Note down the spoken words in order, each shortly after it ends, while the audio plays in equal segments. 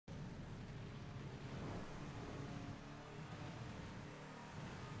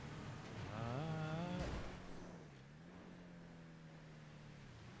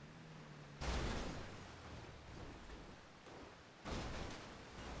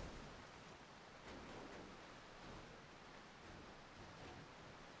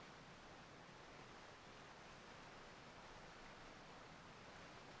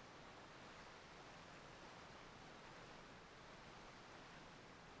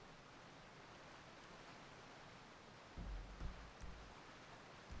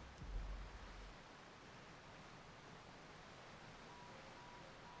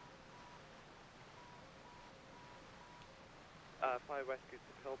Bravo rescue to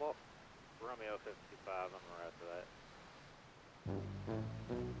Pillbot. Romeo 55 on the rest of that.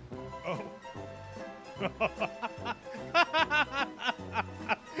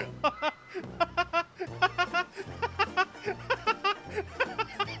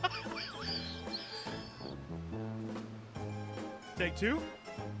 Take two.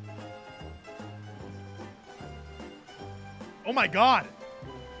 Oh my god!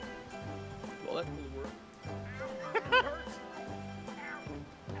 Well, that really worked.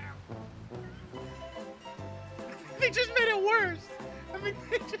 They just made it worse. I mean,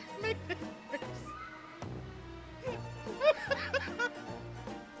 they just made it worse.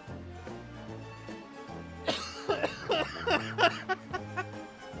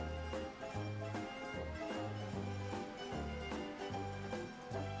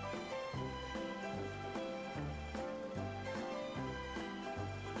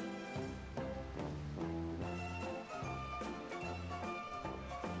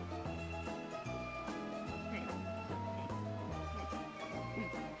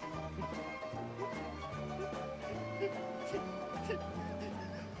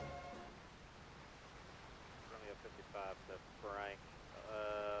 Romeo 55 to Frank.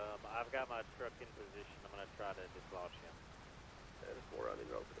 I've got my truck in position. I'm going to try to dislodge him. There's more running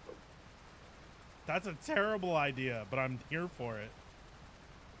over the boat. That's a terrible idea, but I'm here for it.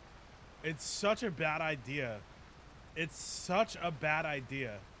 It's such a bad idea. It's such a bad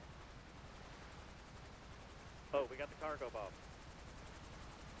idea. Oh, we got the cargo bomb.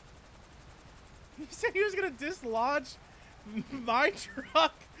 He said he was gonna dislodge my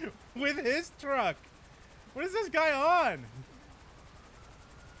truck with his truck. What is this guy on?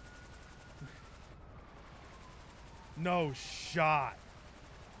 No shot.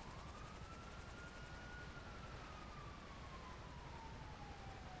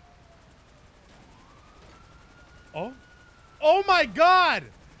 Oh. Oh my god!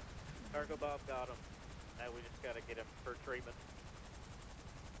 Cargo bomb got him. Now we just got to get him for treatment.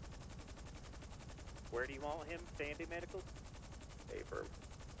 Where do you want him? Sandy Medical? Hey, firm.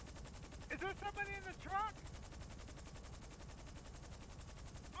 Is there somebody in the truck?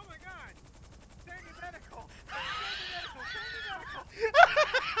 Oh my god! Sandy Medical! Sandy Medical! Sandy Medical!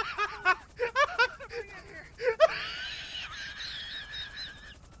 There's somebody in here!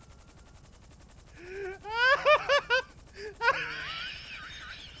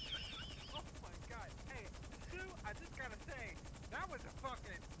 Oh my god! Hey, Sue, I just gotta say, that was a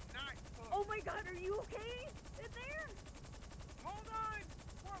fucking nice book. Oh my god, are you okay? In there? Hold on!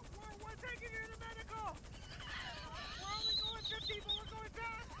 We're taking you to medical! We're only going 50, but we're going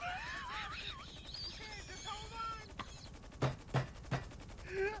fast! Okay, just hold on!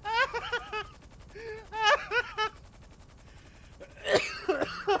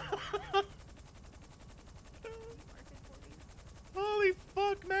 Holy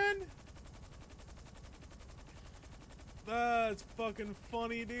fuck, man. That's fucking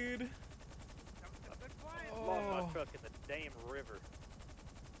funny, dude. That was a good flying. Oh. Lost my truck in the damn river.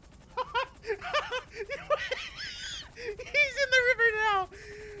 He's in the river now.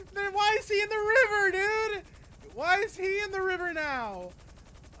 Then why is he in the river, dude? Why is he in the river now?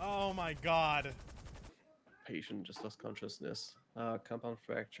 Oh my god. Patient just lost consciousness. Compound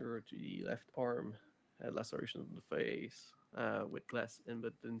fracture to the left arm. Had laceration of the face with glass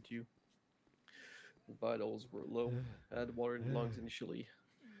embedded into. Vitals were low. Had water in the lungs initially.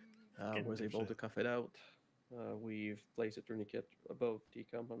 Was able to cough it out. We've placed a tourniquet above the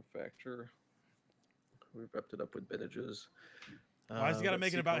compound fracture. We've wrapped it up with bandages. Why has he got to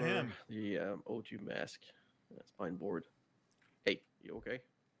make it about him? The O2 mask, spine board. Hey, you okay?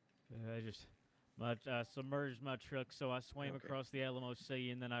 I just submerged my truck, so I swam across the Alamo Sea,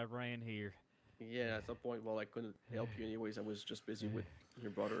 and then I ran here. Yeah, at some point, well, I couldn't help you anyways. I was just busy with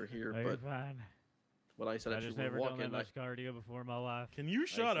your brother here. You're But fine. when I said I that you just were never done walking, that much cardio before in my life. Can you I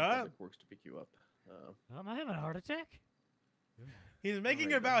shut sent up? Public Works to pick you up. Am I having a heart attack? He's making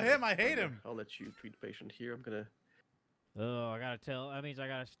Alright, it about I'm him. I hate him. I'll let you treat the patient here. I'm gonna. Oh, I gotta tell. That means I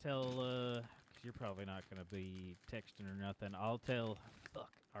gotta tell. Cause you're probably not gonna be texting or nothing. I'll tell. Fuck.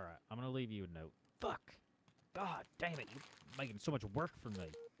 All right. I'm gonna leave you a note. Fuck. God damn it! You're making so much work for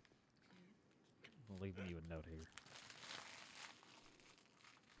me. I'm leaving you a note here.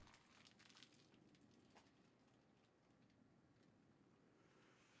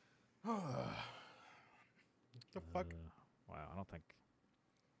 The fuck? Wow. I don't think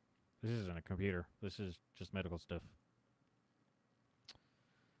this isn't a computer. This is just medical stuff.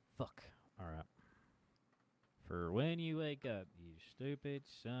 Fuck. All right. For when you wake up, you stupid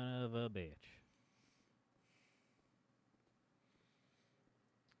son of a bitch.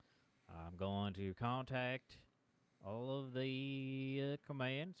 I'm going to contact all of the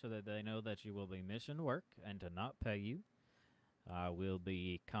commands so that they know that you will be missing work and to not pay you. I will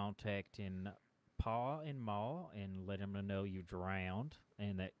be contacting Pa and Ma and letting them know you drowned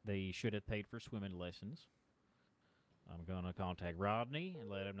and that they should have paid for swimming lessons. I'm going to contact Rodney and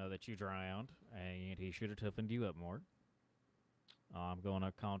let him know that you drowned and he should have toughened you up more. I'm going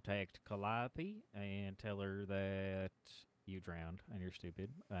to contact Calliope and tell her that you drowned and you're stupid,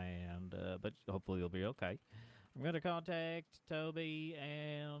 and but hopefully you'll be okay. I'm going to contact Toby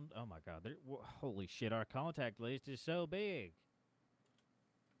and, oh my God, holy shit, our contact list is so big.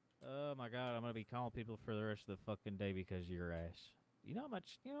 Oh my God, I'm going to be calling people for the rest of the fucking day because of your ass. You know how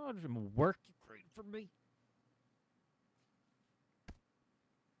much work you created for me?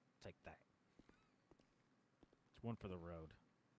 Take that. It's one for the road.